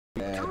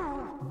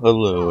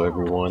Hello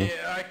everyone,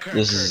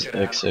 this is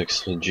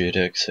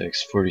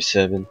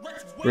XX47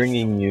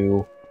 bringing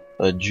you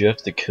a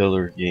Jeff the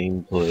Killer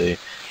gameplay.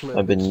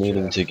 I've been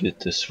meaning to get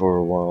this for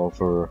a while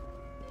for a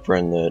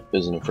friend that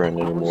isn't a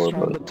friend anymore,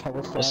 but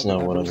that's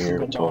not what I'm here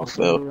to talk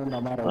about.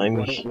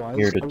 I'm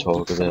here to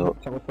talk about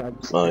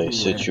my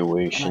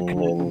situation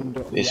and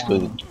basically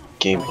the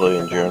gameplay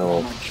in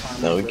general.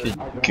 Now we get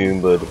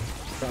Goomba'd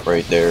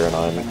right there and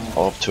I'm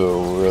off to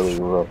a really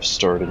rough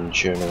start in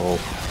general,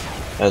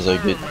 as I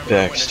get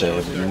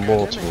backstabbed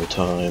multiple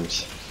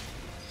times.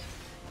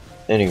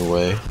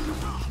 Anyway,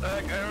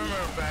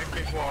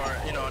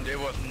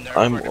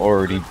 I'm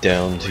already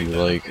down to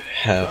like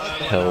half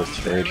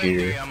health right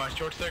here.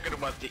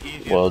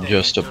 Well,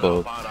 just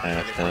above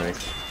half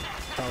health.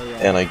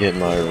 And I get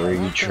my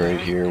rage right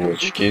here,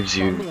 which gives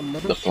you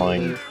the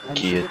flying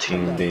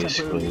guillotine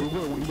basically.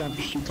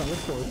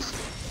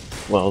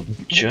 Well,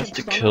 Jeff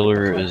the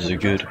Killer is a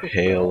good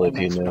hail if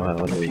you know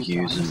how to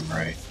use him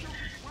right.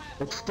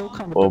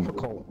 Well,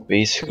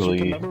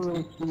 basically,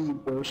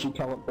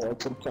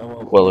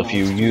 if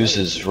you use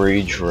his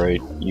rage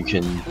right, you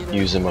can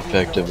use him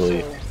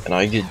effectively, and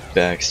I get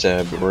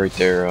backstabbed right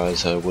there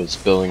as I was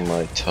building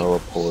my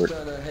teleport.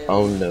 I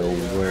don't know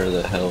where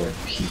the hell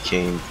he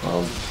came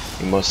from.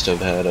 He must have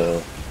had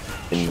a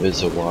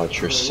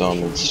Invisawatch or some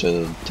instead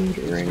of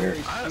Data Ringer.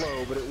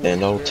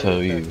 And I'll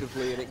tell you,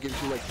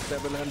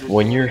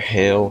 when you're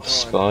hail,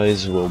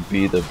 spies will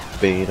be the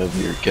bane of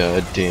your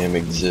goddamn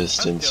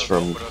existence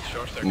from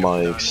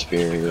my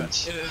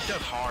experience.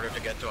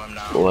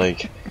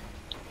 Like,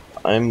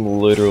 I'm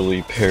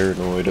literally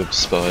paranoid of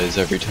spies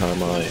every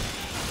time I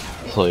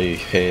play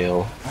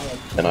hail,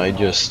 and I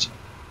just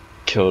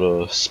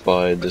killed a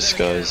spy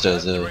disguised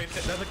as a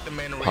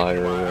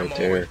pyro right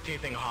there.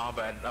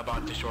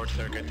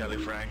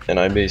 And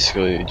I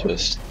basically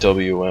just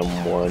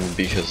WM1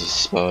 because of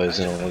spies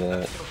and all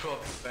that.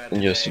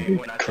 And just a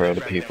big crowd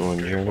of people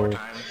in general.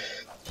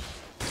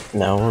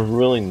 Now, I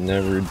really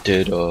never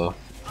did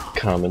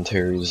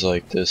commentaries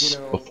like this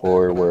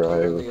before where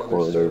I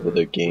record over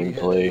the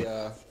gameplay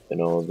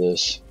and all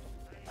this.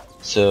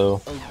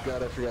 So,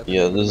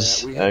 yeah,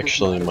 this is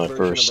actually my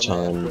first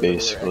time,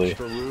 basically,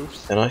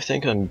 and I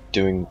think I'm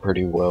doing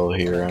pretty well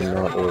here. I'm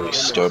not really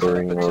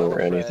stuttering or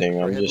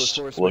anything, I'm just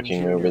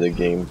looking over the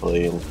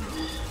gameplay and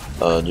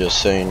just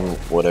saying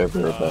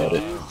whatever about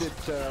it.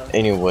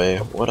 Anyway,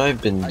 what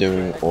I've been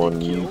doing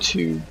on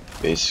YouTube,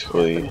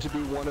 basically,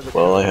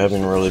 well, I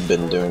haven't really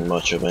been doing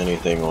much of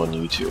anything on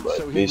YouTube.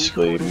 I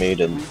basically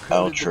made an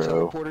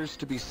outro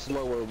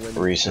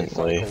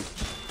recently,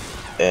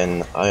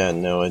 and I had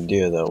no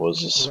idea that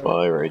was a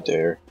spy right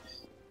there.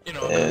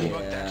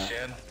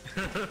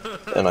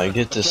 And I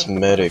get this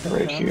medic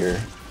right here.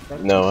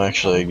 No,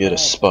 actually I get a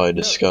spy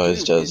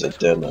disguised as a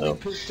demo.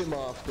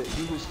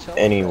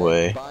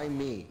 Anyway,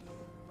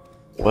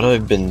 what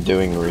I've been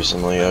doing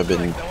recently, I've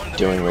been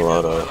doing a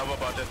lot of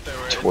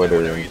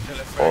Twitter and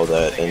all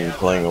that, and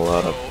playing a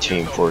lot of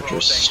Team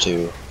Fortress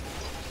 2.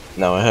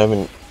 Now I have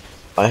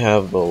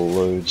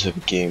loads of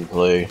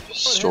gameplay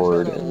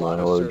stored in my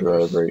hard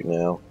drive right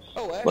now.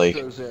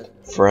 Like,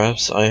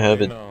 perhaps I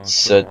have it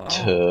set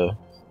to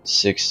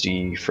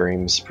 60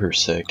 frames per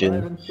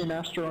second,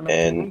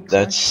 and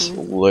that's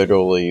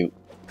literally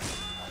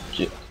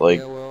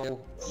like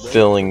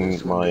filling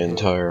my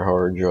entire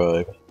hard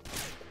drive.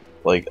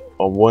 Like,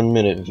 a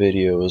 1-minute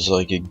video is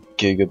like a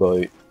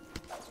gigabyte.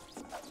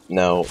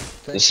 Now,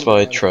 the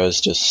spy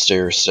tries to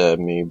stare stab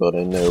me, but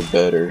I know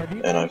better,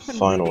 and I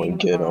finally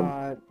get him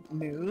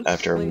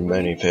after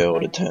many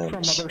failed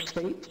attempts.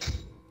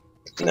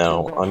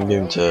 Now, I'm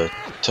going to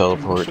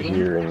teleport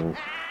here and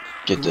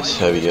get this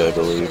heavy, I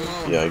believe.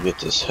 Yeah, I get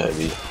this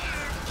heavy.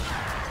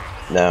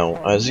 Now,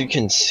 as you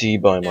can see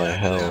by my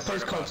health,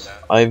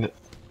 I've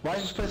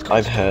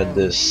had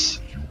this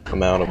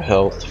amount of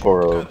health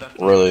for a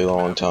really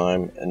long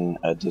time, and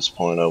at this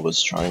point I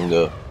was trying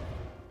to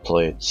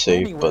play it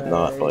safe, but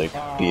not like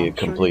be a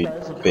complete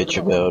bitch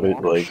about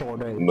it like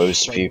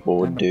most people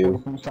would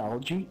do.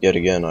 Yet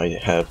again, I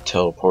have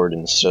teleport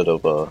instead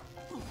of a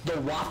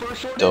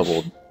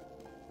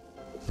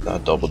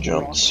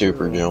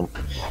super jump.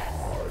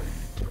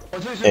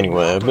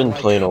 Anyway, I've been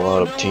playing a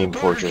lot of Team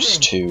Fortress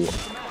 2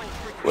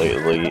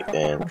 lately,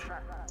 and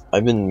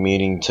I've been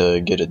meaning to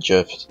get a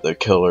Jeff the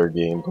Killer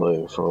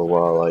gameplay for a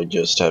while. I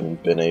just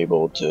haven't been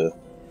able to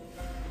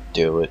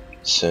do it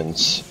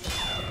since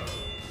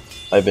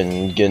I've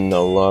been getting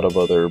a lot of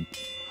other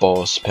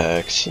boss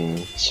packs and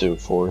so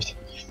forth.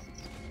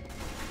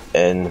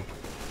 And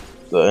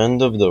the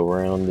end of the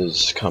round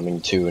is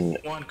coming to an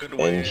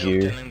end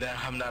here.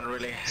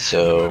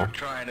 So,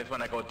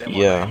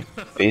 yeah,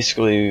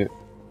 basically,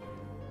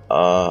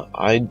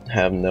 I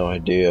have no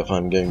idea if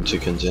I'm going to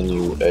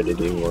continue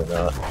editing or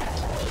not.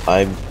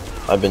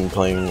 I've been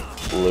playing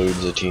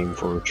loads of Team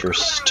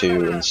Fortress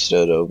 2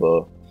 instead of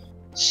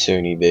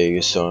Sony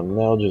Vegas, so I'm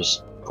now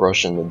just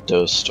brushing the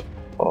dust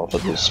off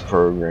of this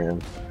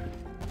program.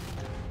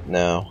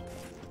 Now,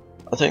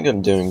 I think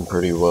I'm doing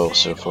pretty well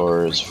so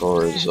far as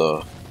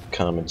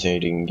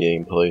commentating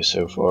gameplay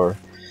so far.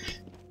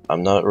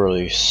 I'm not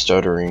really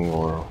stuttering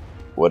or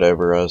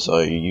whatever as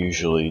I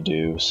usually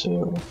do,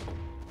 so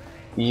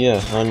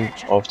yeah, I'm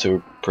off to a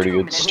pretty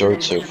good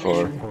start so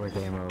far,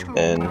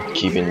 and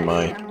keeping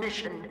my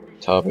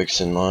topics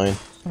in mind.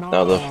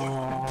 Now the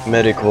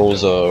medic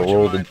rolls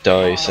roll the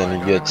dice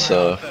and he gets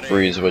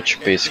freeze, which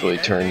basically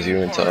turns you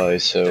into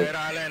ice, so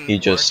he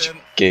just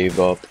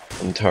gave up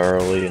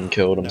entirely and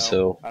killed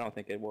himself. I don't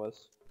think it was.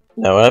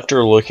 Now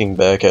after looking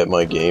back at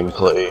my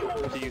gameplay,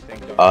 What do you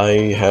think, though?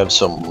 I have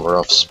some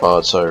rough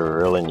spots I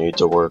really need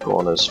to work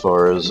on as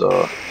far as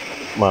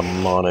my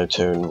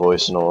monotone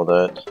voice and all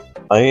that.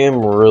 I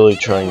am really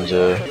trying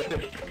to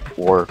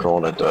work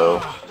on it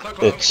though.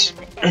 It's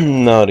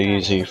not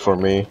easy for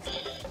me.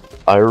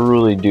 I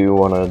really do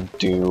want to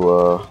do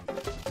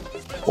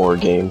more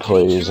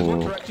gameplays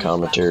and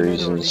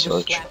commentaries and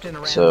such,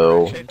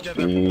 so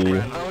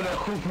be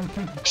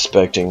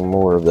expecting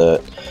more of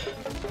that.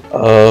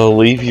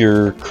 Leave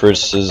your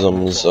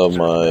criticisms of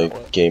my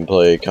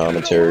gameplay,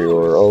 commentary,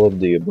 or all of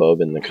the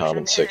above in the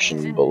comment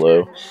section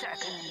below.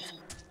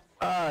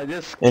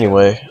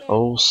 Anyway,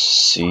 I'll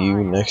see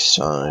you next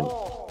time.